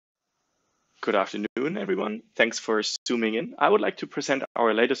Good afternoon, everyone. Thanks for zooming in. I would like to present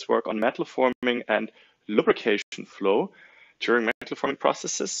our latest work on metal forming and lubrication flow during metal forming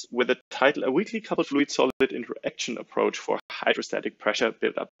processes with the title, A Weakly Coupled Fluid-Solid Interaction Approach for Hydrostatic Pressure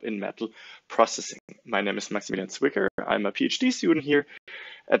Buildup in Metal Processing. My name is Maximilian Zwicker. I'm a PhD student here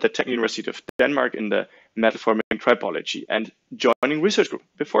at the Technical University of Denmark in the metal forming tribology and joining research group.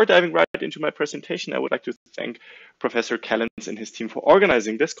 Before diving right into my presentation, I would like to thank Professor Callens and his team for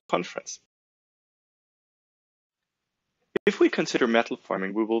organizing this conference. If we consider metal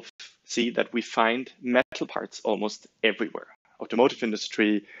forming, we will see that we find metal parts almost everywhere. Automotive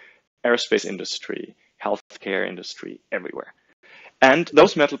industry, aerospace industry, healthcare industry, everywhere. And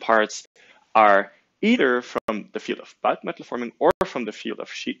those metal parts are either from the field of bulk metal forming or from the field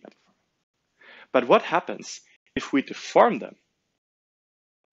of sheet metal forming. But what happens if we deform them?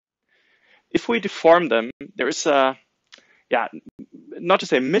 If we deform them, there is a, not to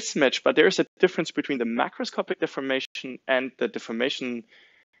say mismatch, but there is a difference between the macroscopic deformation and the deformation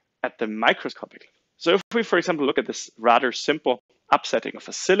at the microscopic level. So if we, for example, look at this rather simple upsetting of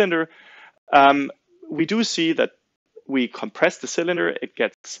a cylinder, we do see that we compress the cylinder, it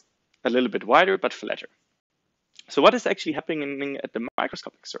gets a little bit wider but flatter. So what is actually happening at the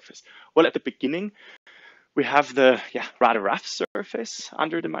microscopic surface? Well, at the beginning, we have the rather rough surface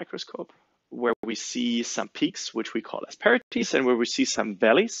under the microscope, where we see some peaks, which we call asperities, and where we see some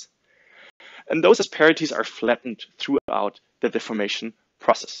valleys. And those asperities are flattened throughout the deformation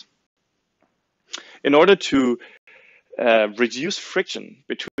process. In order to reduce friction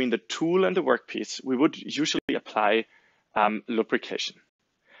between the tool and the workpiece, we would usually apply lubrication.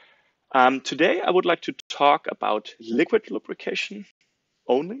 Today, I would like to talk about liquid lubrication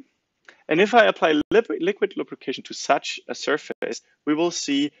only. And if I apply liquid lubrication to such a surface, we will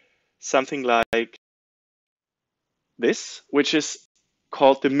see something like this, which is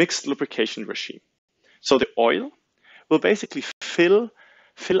called the mixed lubrication regime. So the oil will basically fill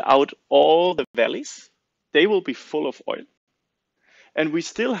out all the valleys. They will be full of oil. And we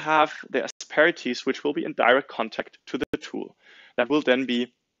still have the asperities, which will be in direct contact to the tool. That will then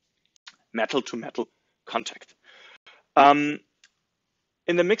be metal-to-metal contact. In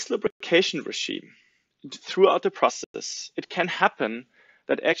the mixed lubrication regime, throughout the process, it can happen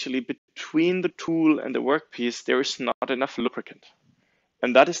that actually between the tool and the workpiece, there is not enough lubricant.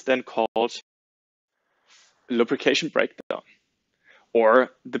 And that is then called lubrication breakdown, or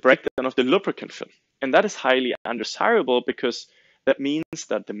the breakdown of the lubricant film. And that is highly undesirable because that means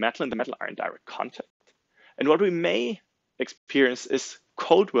that the metal and the metal are in direct contact. And what we may experience is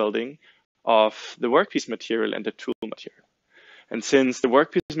cold welding of the workpiece material and the tool material. And since the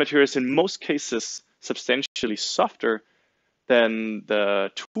workpiece material is in most cases substantially softer than the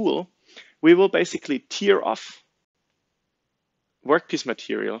tool, we will basically tear off workpiece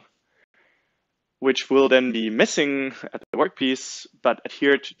material, which will then be missing at the workpiece, but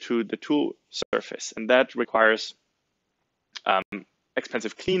adhered to the tool surface. And that requires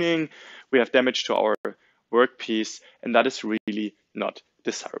expensive cleaning. We have damage to our workpiece, and that is really not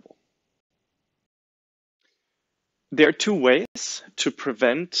desirable. There are two ways to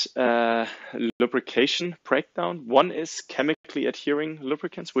prevent lubrication breakdown. One is chemically adhering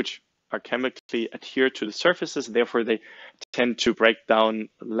lubricants, which are chemically adhered to the surfaces, therefore they tend to break down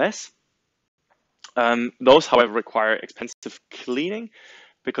less. Those, however, require expensive cleaning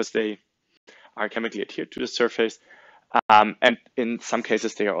because they are chemically adhered to the surface. And in some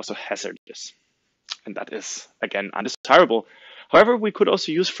cases, they are also hazardous. And that is, again, undesirable. However, we could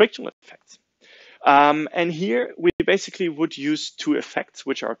also use frictional effects. And here we basically would use two effects,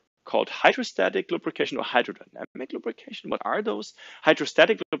 which are called hydrostatic lubrication or hydrodynamic lubrication. What are those?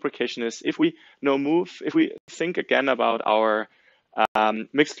 Hydrostatic lubrication is if we think again about our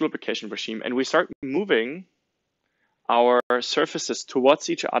mixed lubrication regime and we start moving our surfaces towards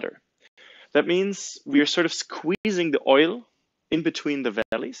each other. That means we are sort of squeezing the oil in between the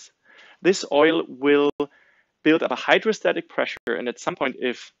valleys. This oil will build up a hydrostatic pressure, and at some point,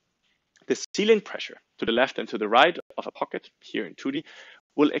 if the sealing pressure to the left and to the right of a pocket here in 2D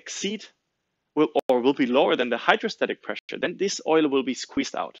will be lower than the hydrostatic pressure, then this oil will be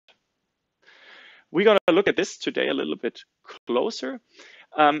squeezed out. We're going to look at this today a little bit closer.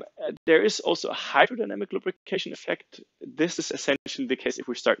 There is also a hydrodynamic lubrication effect. This is essentially the case if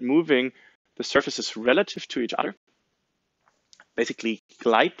we start moving the surfaces relative to each other, basically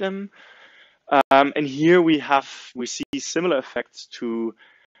glide them. And here we see similar effects to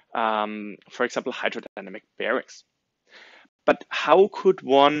for example, hydrodynamic bearings. But how could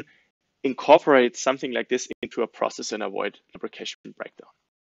one incorporate something like this into a process and avoid lubrication breakdown?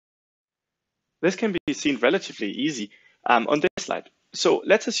 This can be seen relatively easy on this slide. So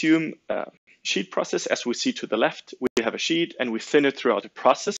let's assume sheet process. As we see to the left, we have a sheet and we thin it throughout the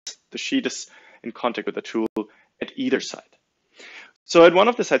process. The sheet is in contact with the tool at either side. So at one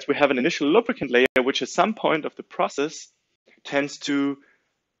of the sides, we have an initial lubricant layer, which at some point of the process tends to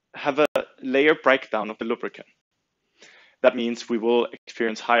have a layer breakdown of the lubricant. That means we will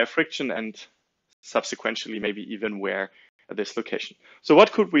experience higher friction and subsequently maybe even wear at this location. So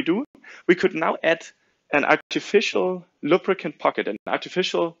what could we do? We could now add an artificial lubricant pocket, an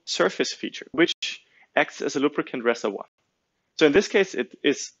artificial surface feature, which acts as a lubricant reservoir. So in this case, it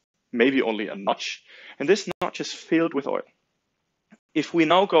is maybe only a notch, and this notch is filled with oil. If we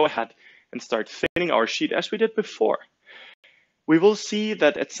now go ahead and start thinning our sheet as we did before, we will see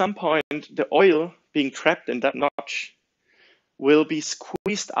that at some point, the oil being trapped in that notch will be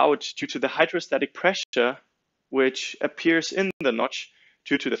squeezed out due to the hydrostatic pressure which appears in the notch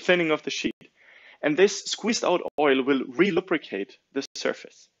due to the thinning of the sheet. And this squeezed out oil will re-lubricate the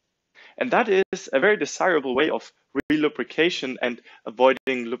surface. And that is a very desirable way of re-lubrication and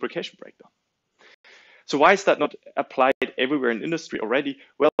avoiding lubrication breakdown. So why is that not applied everywhere in industry already?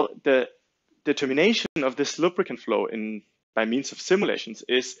 Well, the determination of this lubricant flow by means of simulations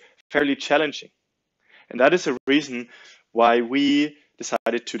is fairly challenging. And that is a reason why we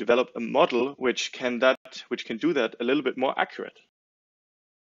decided to develop a model which can do that a little bit more accurate.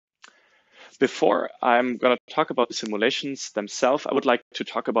 Before I'm going to talk about the simulations themselves, I would like to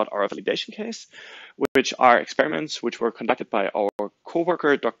talk about our validation case, which are experiments which were conducted by our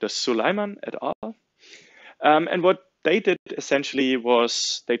coworker, Dr. Sulaiman et al. And what they did essentially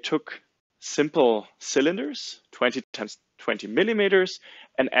was they took simple cylinders, 20 times 20 millimeters,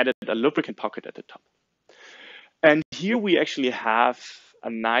 and added a lubricant pocket at the top. And here we actually have a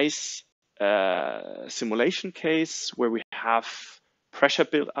nice simulation case where we have pressure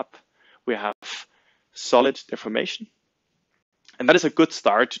build up, we have solid deformation, and that is a good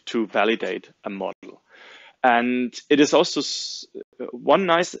start to validate a model. And it is also, one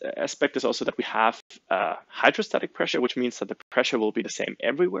nice aspect is also that we have hydrostatic pressure, which means that the pressure will be the same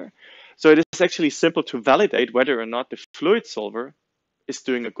everywhere. So it is actually simple to validate whether or not the fluid solver is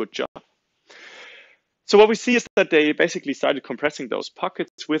doing a good job. So what we see is that they basically started compressing those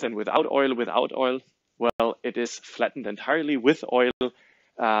pockets with and without oil. Without oil, well, it is flattened entirely. With oil,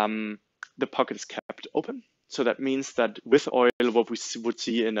 the pocket is kept open. So that means that with oil, what we would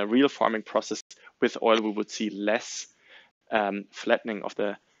see in a real forming process, with oil, we would see less flattening of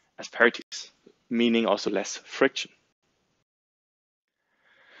the asperities, meaning also less friction.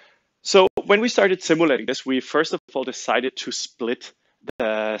 So when we started simulating this, we first of all decided to split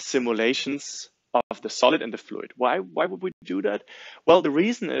the simulations of the solid and the fluid. Why would we do that? Well, the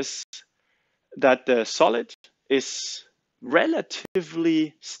reason is that the solid is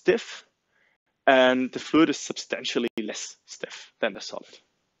relatively stiff and the fluid is substantially less stiff than the solid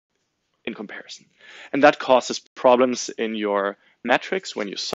in comparison. And that causes problems in your metrics when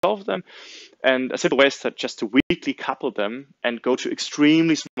you solve them. And a simple way is just to weakly couple them and go to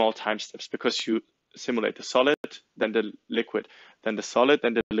extremely small time steps, because you simulate the solid, then the liquid, then the solid,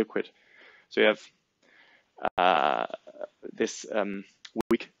 then the liquid. So you have this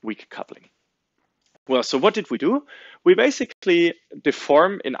weak coupling. Well, so what did we do? We basically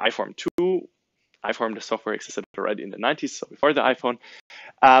deform in iForm2. iForm, the software, existed already in the 90s, so before the iPhone.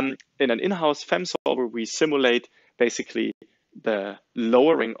 In an in-house FEM solver, we simulate basically the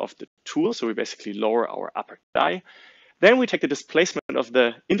lowering of the tool. So we basically lower our upper die. Then we take the displacement of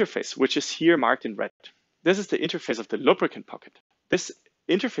the interface, which is here marked in red. This is the interface of the lubricant pocket. This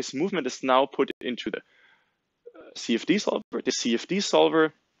interface movement is now put into the CFD solver. The CFD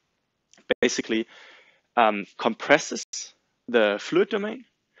solver basically compresses the fluid domain.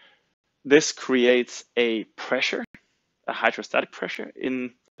 This creates a pressure, a hydrostatic pressure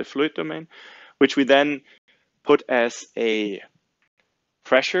in the fluid domain, which we then put as a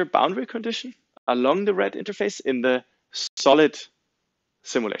pressure boundary condition along the red interface in the solid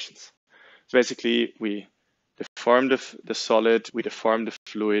simulations. So basically, we deform the solid, we deform the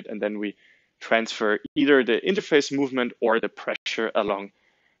fluid, and then we transfer either the interface movement or the pressure along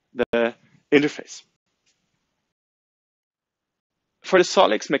the interface. For the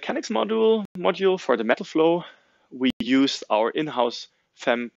Solix mechanics module for the metal flow, we used our in-house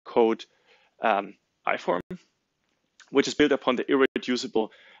FEM code iForm, which is built upon the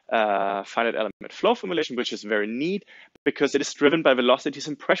irreducible finite element flow formulation, which is very neat because it is driven by velocities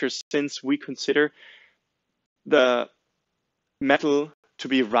and pressures, since we consider the metal to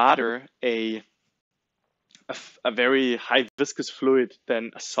be rather a very high viscous fluid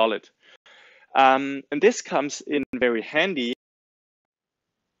than a solid. And this comes in very handy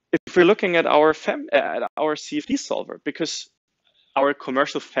if we're looking at our CFD solver, because our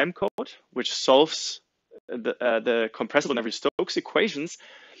commercial FEM code, which solves the compressible Navier-Stokes equations,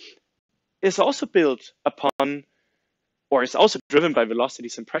 is also built upon, or is also driven by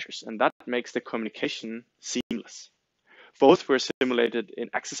velocities and pressures, and that makes the communication seamless. Both were simulated in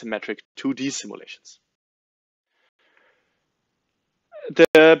axisymmetric 2D simulations.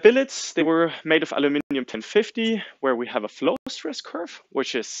 The billets, they were made of aluminium 1050, where we have a flow stress curve,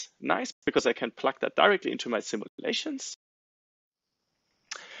 which is nice because I can plug that directly into my simulations.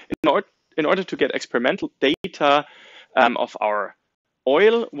 In order to get experimental data of our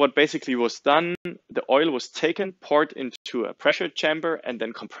oil, what basically was done, the oil was taken, poured into a pressure chamber, and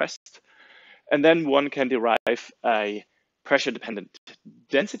then compressed. And then one can derive a pressure-dependent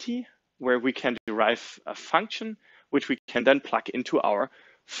density, where we can derive a function, which we can then plug into our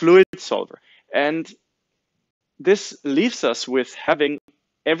fluid solver. And this leaves us with having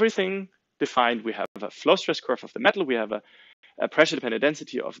everything defined. We have a flow stress curve of the metal, we have a pressure-dependent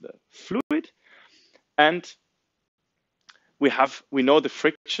density of the fluid, and we know the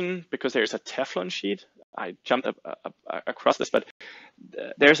friction because there's a Teflon sheet. I jumped across this, but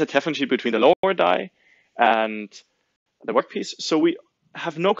there's a Teflon sheet between the lower die and the workpiece. So we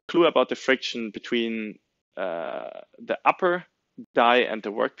have no clue about the friction between the upper die and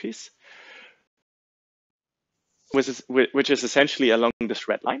the workpiece, which is essentially along this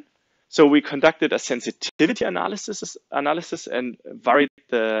red line. So we conducted a sensitivity analysis and varied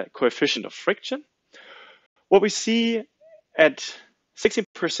the coefficient of friction. What we see at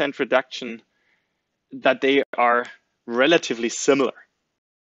 60% reduction, that they are relatively similar.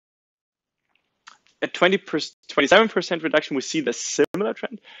 At 27% reduction, we see the similar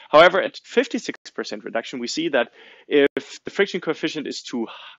trend. However, at 56% reduction, we see that if the friction coefficient is too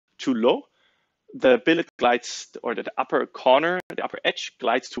low, the billet glides, or the upper corner, the upper edge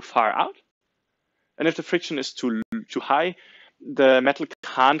glides too far out. And if the friction is too high, the metal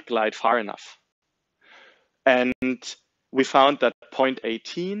can't glide far enough. And we found that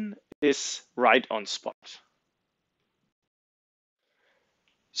 0.18 is right on spot.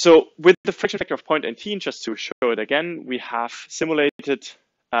 So with the friction factor of 0.18, just to show it again, we have simulated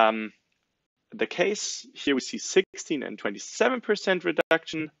the case. Here we see 16 and 27%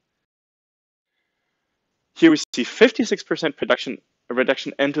 reduction. Here we see 56%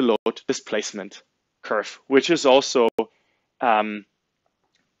 reduction and the load displacement curve, which is also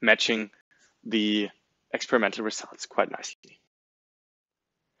matching the experimental results quite nicely.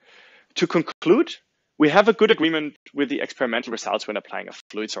 To conclude, we have a good agreement with the experimental results when applying a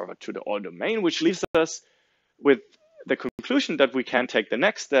fluid solver to the oil domain, which leaves us with the conclusion that we can take the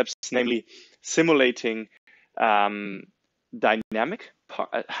next steps, namely simulating having dynamic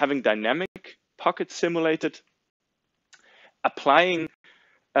pockets simulated, applying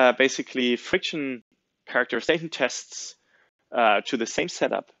basically friction characterization tests to the same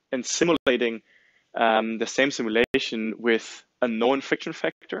setup, and simulating the same simulation with a known friction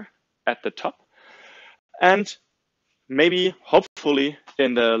factor at the top. And maybe, hopefully,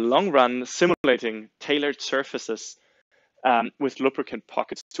 in the long run, simulating tailored surfaces with lubricant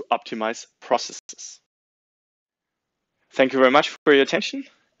pockets to optimize processes. Thank you very much for your attention,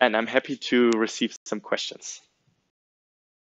 and I'm happy to receive some questions.